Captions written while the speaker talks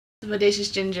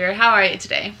Bodacious Ginger, how are you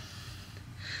today?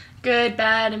 Good,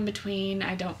 bad, in between.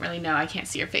 I don't really know. I can't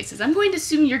see your faces. I'm going to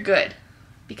assume you're good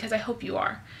because I hope you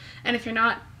are. And if you're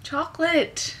not,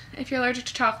 chocolate. If you're allergic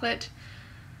to chocolate,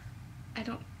 I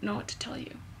don't know what to tell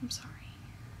you. I'm sorry.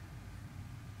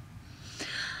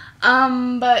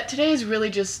 But today is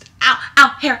really just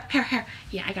hair.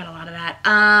 Yeah, I got a lot of that.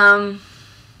 I'm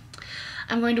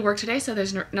going to work today, so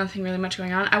there's nothing really much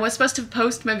going on. I was supposed to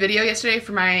post my video yesterday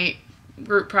for my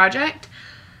group project.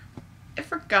 I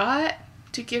forgot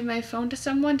to give my phone to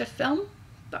someone to film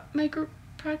my group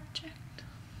project.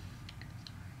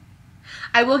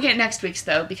 I will get next week's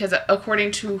though, because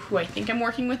according to who I think I'm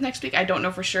working with next week, I don't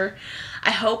know for sure. I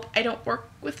hope I don't work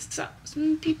with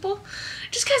some people,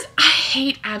 just because I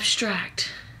hate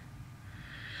abstract.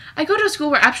 I go to a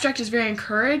school where abstract is very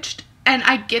encouraged, and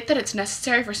I get that it's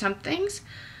necessary for some things,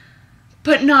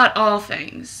 but not all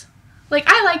things. Like,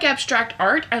 I like abstract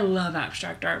art. I love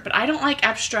abstract art, but I don't like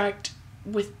abstract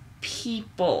with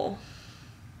people.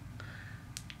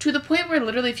 To the point where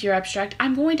literally if you're abstract,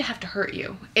 I'm going to have to hurt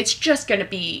you. It's just going to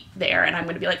be there, and I'm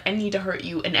going to be like, I need to hurt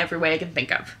you in every way I can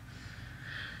think of.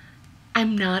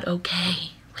 I'm not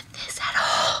okay with this at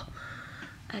all.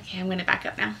 Okay, I'm going to back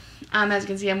up now. As you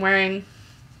can see, I'm wearing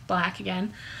black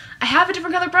again. I have a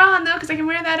different color bra on, though, because I can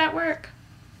wear that at work.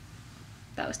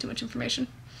 That was too much information.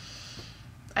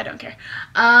 I don't care.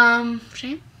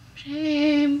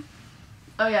 Shame.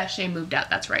 Oh yeah, Shane moved out,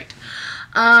 that's right.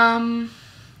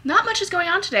 Not much is going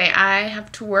on today. I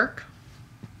have to work.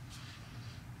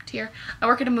 Here. I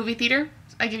work at a movie theater.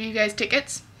 I give you guys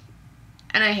tickets.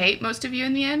 And I hate most of you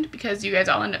in the end because you guys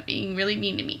all end up being really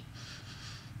mean to me.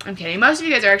 I'm kidding. Most of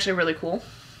you guys are actually really cool.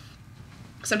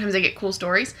 Sometimes I get cool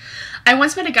stories. I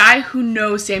once met a guy who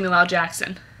knows Samuel L.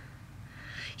 Jackson.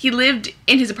 He lived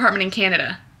in his apartment in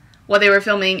Canada while they were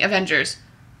filming Avengers.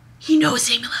 He knows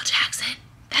Samuel L. Jackson.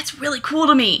 That's really cool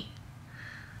to me.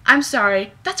 I'm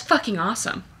sorry. That's fucking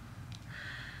awesome.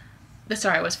 The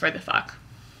sorry was for the fuck.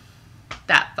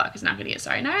 That fuck is not going to get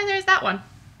sorry. Neither is that one.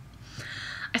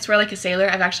 I swear like a sailor.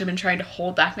 I've actually been trying to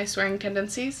hold back my swearing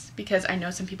tendencies because I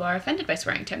know some people are offended by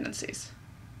swearing tendencies.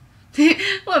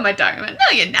 What am I talking about?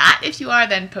 No, you're not. If you are,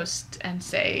 then post and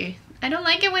say, I don't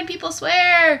like it when people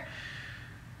swear.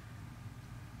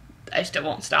 I still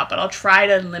won't stop, but I'll try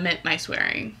to limit my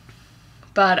swearing.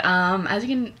 But as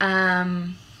you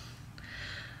can,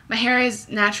 my hair is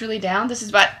naturally down. This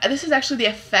is actually the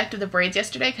effect of the braids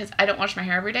yesterday because I don't wash my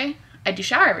hair every day. I do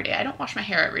shower every day. I don't wash my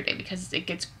hair every day because it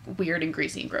gets weird and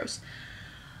greasy and gross.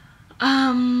 But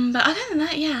other than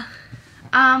that, yeah.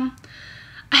 I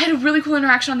had a really cool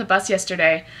interaction on the bus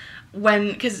yesterday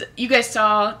because you guys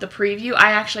saw the preview.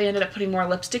 I actually ended up putting more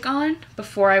lipstick on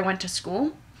before I went to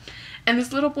school. And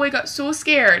this little boy got so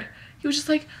scared. He was just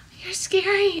like, you're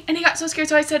scary. And he got so scared.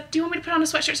 So I said, do you want me to put on a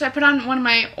sweatshirt? So I put on one of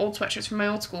my old sweatshirts from my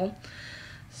old school,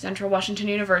 Central Washington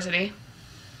University.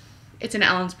 It's in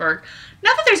Ellensburg.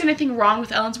 Not that there's anything wrong with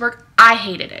Ellensburg. I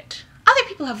hated it. Other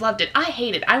people have loved it. I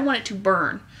hate it. I want it to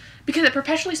burn because it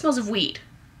perpetually smells of weed.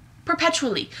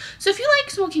 Perpetually. So if you like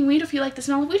smoking weed, or if you like the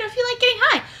smell of weed, or if you like getting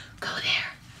high, go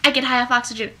there. I get high off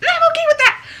oxygen. And I'm okay with that.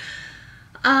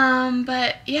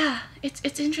 But yeah,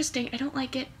 it's interesting. I don't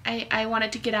like it. I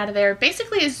wanted to get out of there.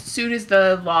 Basically, as soon as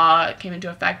the law came into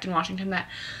effect in Washington that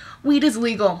weed is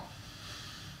legal.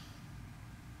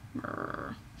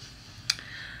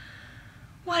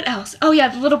 What else? Oh yeah,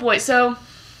 the little boy. So,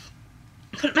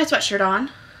 I put my sweatshirt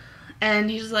on, and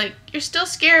he's like, you're still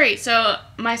scary. So,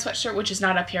 my sweatshirt, which is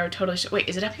not up here, wait,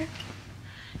 is it up here?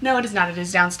 No, it is not. It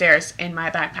is downstairs in my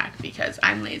backpack because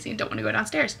I'm lazy and don't want to go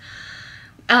downstairs.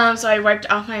 So I wiped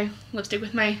off my lipstick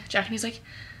with my jacket, and he's like,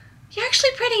 you're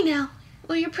actually pretty now.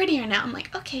 Well, you're prettier now. I'm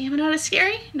like, okay, am I not as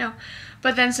scary? No.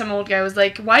 But then some old guy was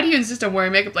like, why do you insist on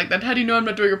wearing makeup like that? How do you know I'm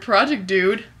not doing a project,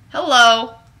 dude?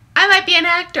 Hello. I might be an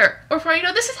actor. Or for all you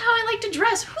know, this is how I like to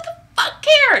dress. Who the fuck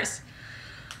cares?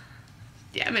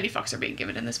 Yeah, many fucks are being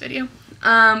given in this video.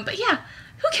 But yeah,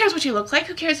 who cares what you look like?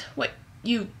 Who cares what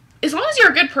you... As long as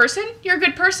you're a good person, you're a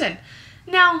good person.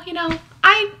 Now, you know,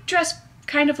 I dress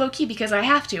kind of low-key because I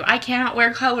have to. I cannot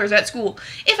wear colors at school.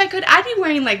 If I could, I'd be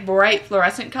wearing like bright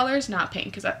fluorescent colors, not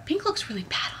pink, because pink looks really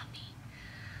bad on me.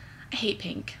 I hate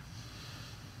pink.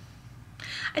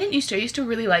 I didn't used to. I used to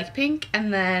really like pink,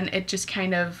 and then it just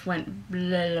kind of went blah,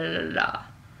 blah, blah, blah.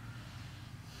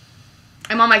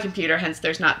 I'm on my computer, hence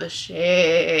there's not the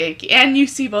shake, and you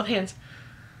see both hands.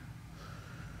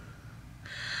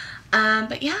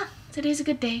 But yeah, today's a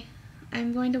good day.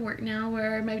 I'm going to work now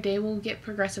where my day will get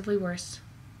progressively worse.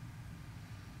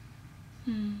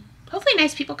 Hopefully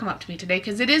nice people come up to me today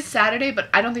because it is Saturday, but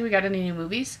I don't think we got any new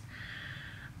movies.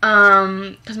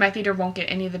 because my theater won't get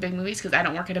any of the big movies because I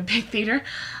don't work at a big theater.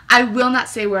 I will not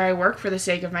say where I work for the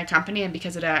sake of my company and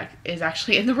because it is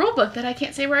actually in the rule book that I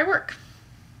can't say where I work.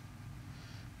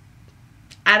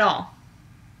 At all.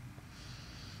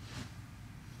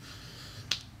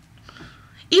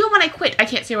 Even when I quit, I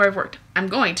can't say where I've worked. I'm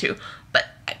going to. But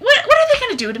what are they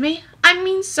going to do to me? I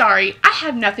mean, sorry. I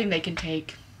have nothing they can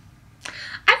take.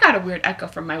 I got a weird echo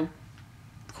from my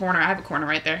corner. I have a corner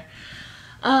right there.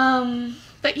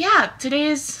 But yeah,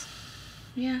 today's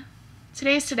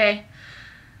today.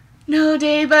 No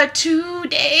day but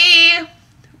today.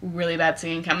 Really bad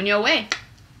singing coming your way.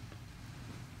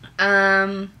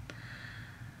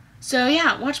 So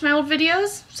yeah, watch my old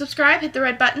videos, subscribe, hit the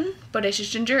red button.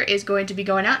 Bodacious Ginger is going to be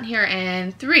going out here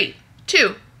in 3,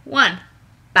 2, 1.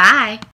 Bye.